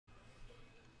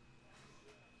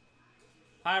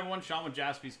Hi everyone, Sean with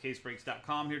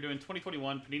JaspysCaseBreaks.com here doing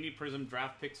 2021 Panini Prizm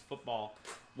Draft Picks Football.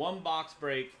 One box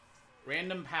break,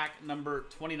 random pack number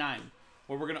 29,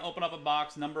 where we're going to open up a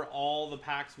box, number all the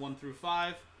packs 1 through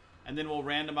 5, and then we'll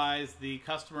randomize the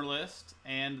customer list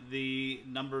and the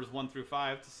numbers 1 through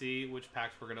 5 to see which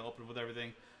packs we're going to open with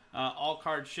everything. All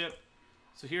cards ship.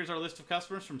 So here's our list of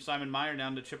customers from Simon Meyer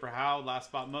down to Chipper Howe, Last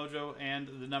Spot Mojo, and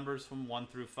the numbers from 1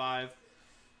 through 5.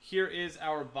 Here is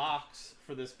our box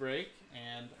for this break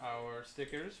and our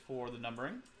stickers for the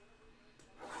numbering.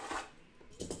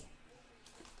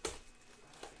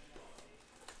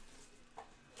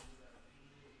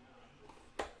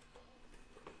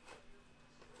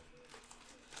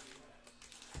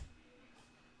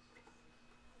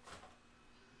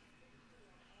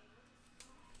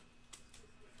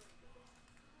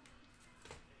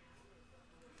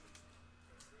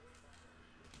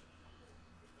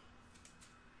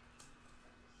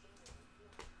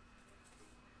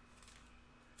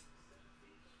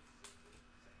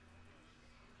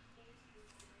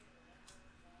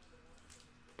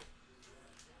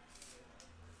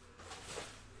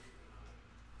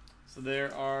 So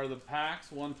there are the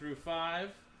packs 1 through 5.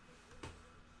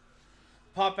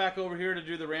 Pop back over here to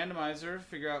do the randomizer.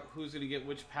 Figure out who's going to get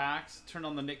which packs. Turn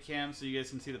on the Nick Cam so you guys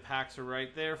can see the packs are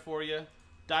right there for you.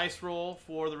 Dice roll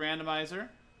for the randomizer.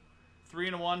 3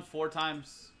 and a 1, 4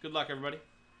 times. Good luck, everybody.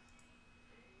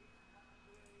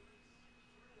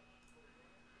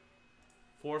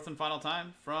 Fourth and final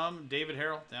time from David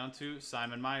Harrell down to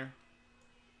Simon Meyer.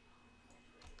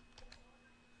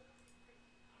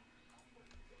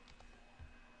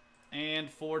 And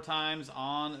 4 times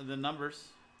on the numbers.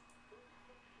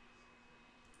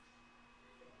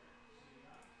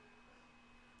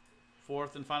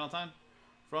 Fourth and final time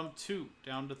from 2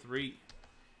 down to 3.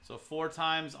 So 4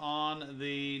 times on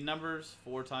the numbers,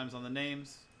 4 times on the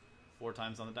names, 4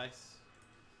 times on the dice.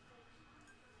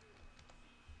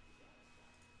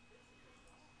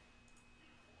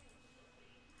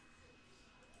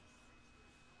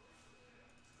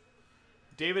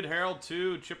 David Harrell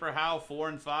 2, Chipper Howe 4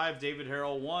 and 5, David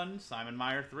Harrell 1, Simon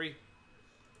Meyer 3.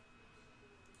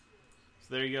 So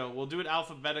there you go. We'll do it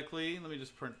alphabetically. Let me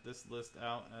just print this list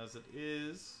out as it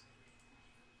is.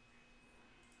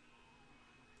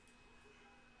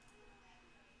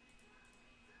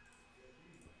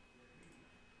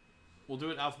 We'll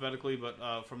do it alphabetically,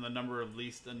 but from the number of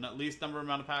least number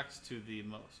amount of packs to the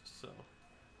most. So,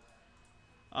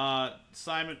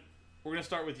 Simon, we're going to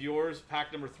start with yours,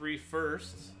 pack number 3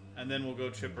 first, and then we'll go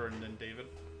Chipper and then David.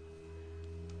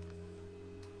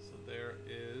 So there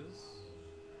is...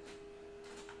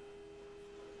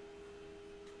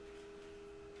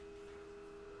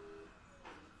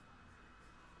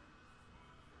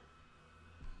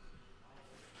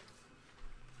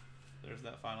 There's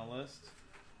that final list.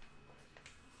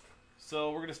 So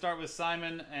we're going to start with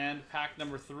Simon and pack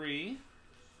number 3.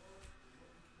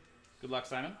 Good luck,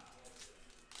 Simon.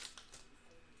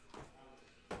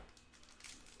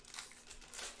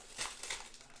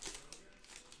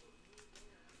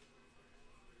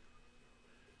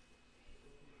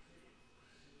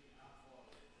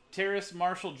 Terrace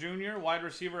Marshall Jr., wide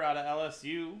receiver out of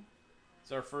LSU.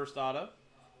 It's our first auto.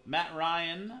 Matt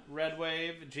Ryan, Red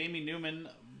Wave. Jamie Newman,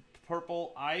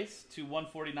 Purple Ice to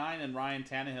 149. And Ryan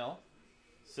Tannehill,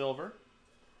 Silver.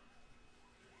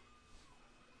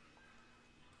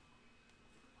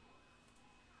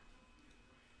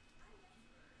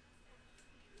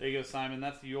 There you go, Simon.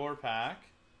 That's your pack.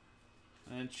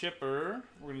 And then Chipper,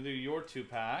 we're going to do your 2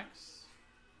 packs.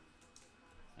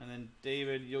 And then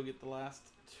David, you'll get the last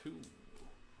 2.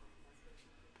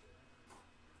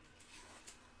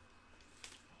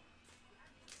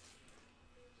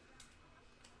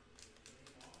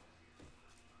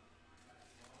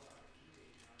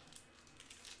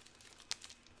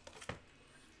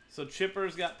 So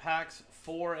Chipper's got packs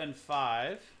 4 and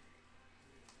 5.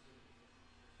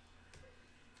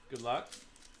 Good luck.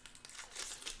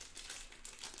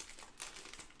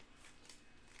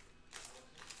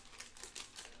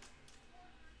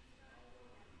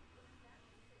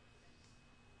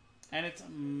 And it's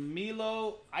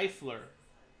Milo Eifler,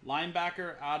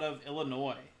 linebacker out of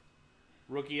Illinois.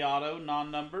 Rookie auto,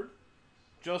 non-numbered.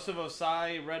 Joseph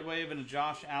Osai, Red Wave, and a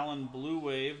Josh Allen, Blue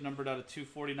Wave, numbered out of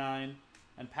 249.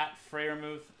 And Pat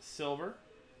Freiermuth, Silver.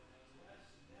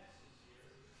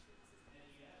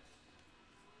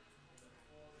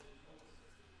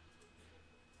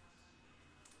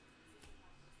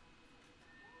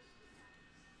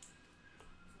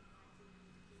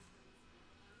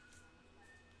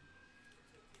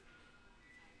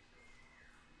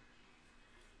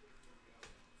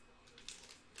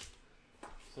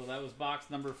 So that was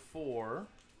box number 4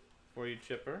 for you,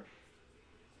 Chipper.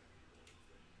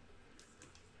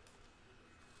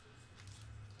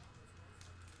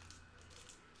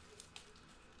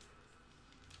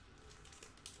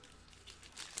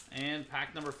 And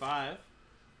pack number 5.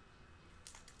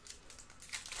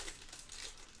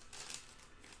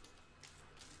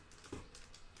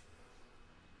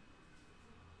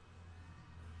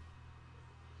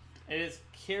 It is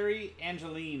Carrie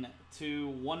Angeline to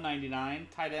 199,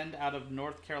 tight end out of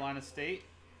North Carolina State.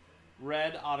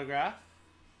 Red autograph.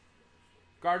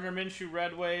 Gardner Minshew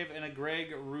red wave and a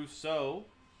Greg Rousseau.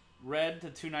 Red to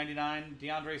 299.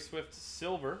 DeAndre Swift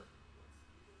silver.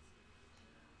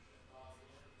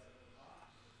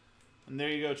 And there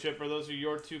you go, Chipper. Those are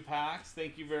your 2 packs.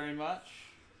 Thank you very much.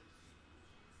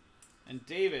 And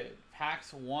David,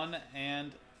 packs 1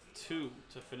 and 2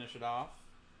 to finish it off.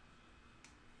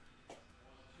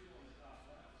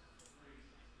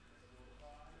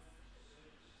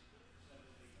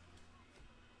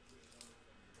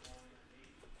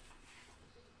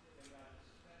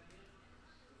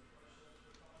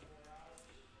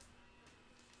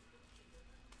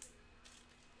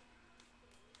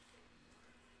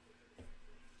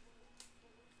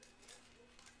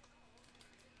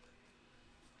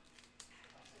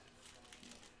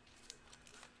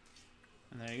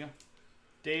 And there you go.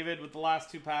 David with the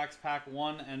last 2 packs, pack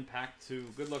 1 and pack 2.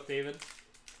 Good luck, David.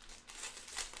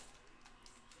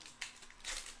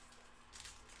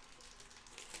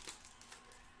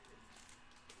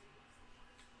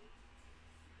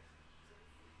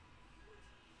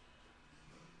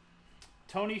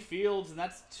 Tony Fields, and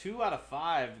that's 2 out of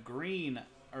 5. Green,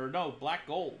 or no, black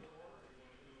gold.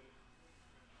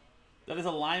 That is a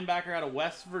linebacker out of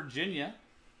West Virginia.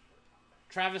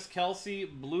 Travis Kelce,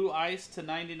 blue ice to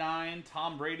 99.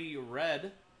 Tom Brady,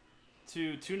 red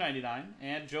to 299.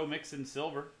 And Joe Mixon,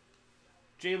 silver.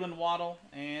 Jalen Waddle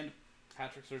and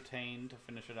Patrick Surtain to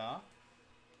finish it off.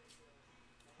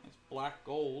 Nice black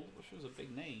gold. Wish it was a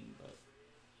big name, but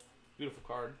beautiful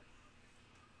card.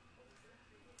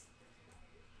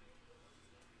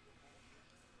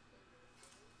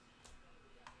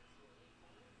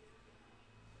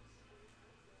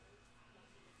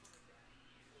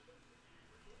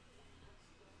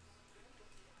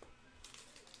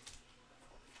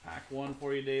 Pack 1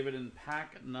 for you, David, and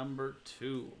pack number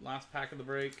 2. Last pack of the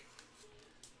break.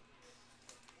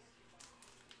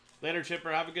 Later,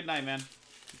 Chipper. Have a good night, man.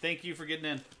 Thank you for getting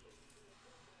in.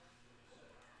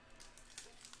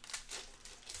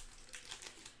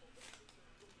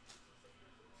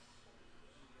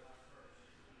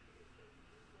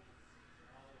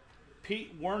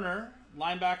 Pete Werner,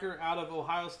 linebacker out of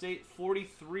Ohio State,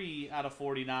 43 out of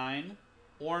 49.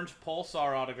 Orange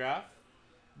Pulsar autograph.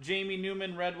 Jamie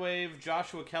Newman, red wave.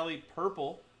 Joshua Kelly,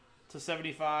 purple to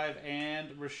 75.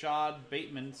 And Rashad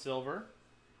Bateman, silver.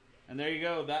 And there you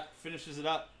go. That finishes it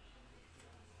up.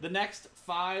 The next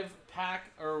 5-pack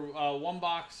or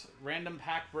 1-box random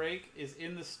pack break is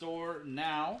in the store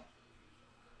now.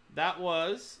 That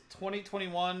was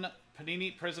 2021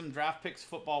 Panini Prizm Draft Picks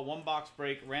Football 1-box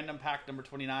break, random pack number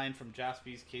 29 from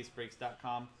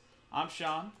JaspysCaseBreaks.com. I'm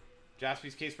Sean,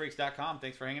 JaspysCaseBreaks.com.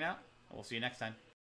 Thanks for hanging out, and we'll see you next time.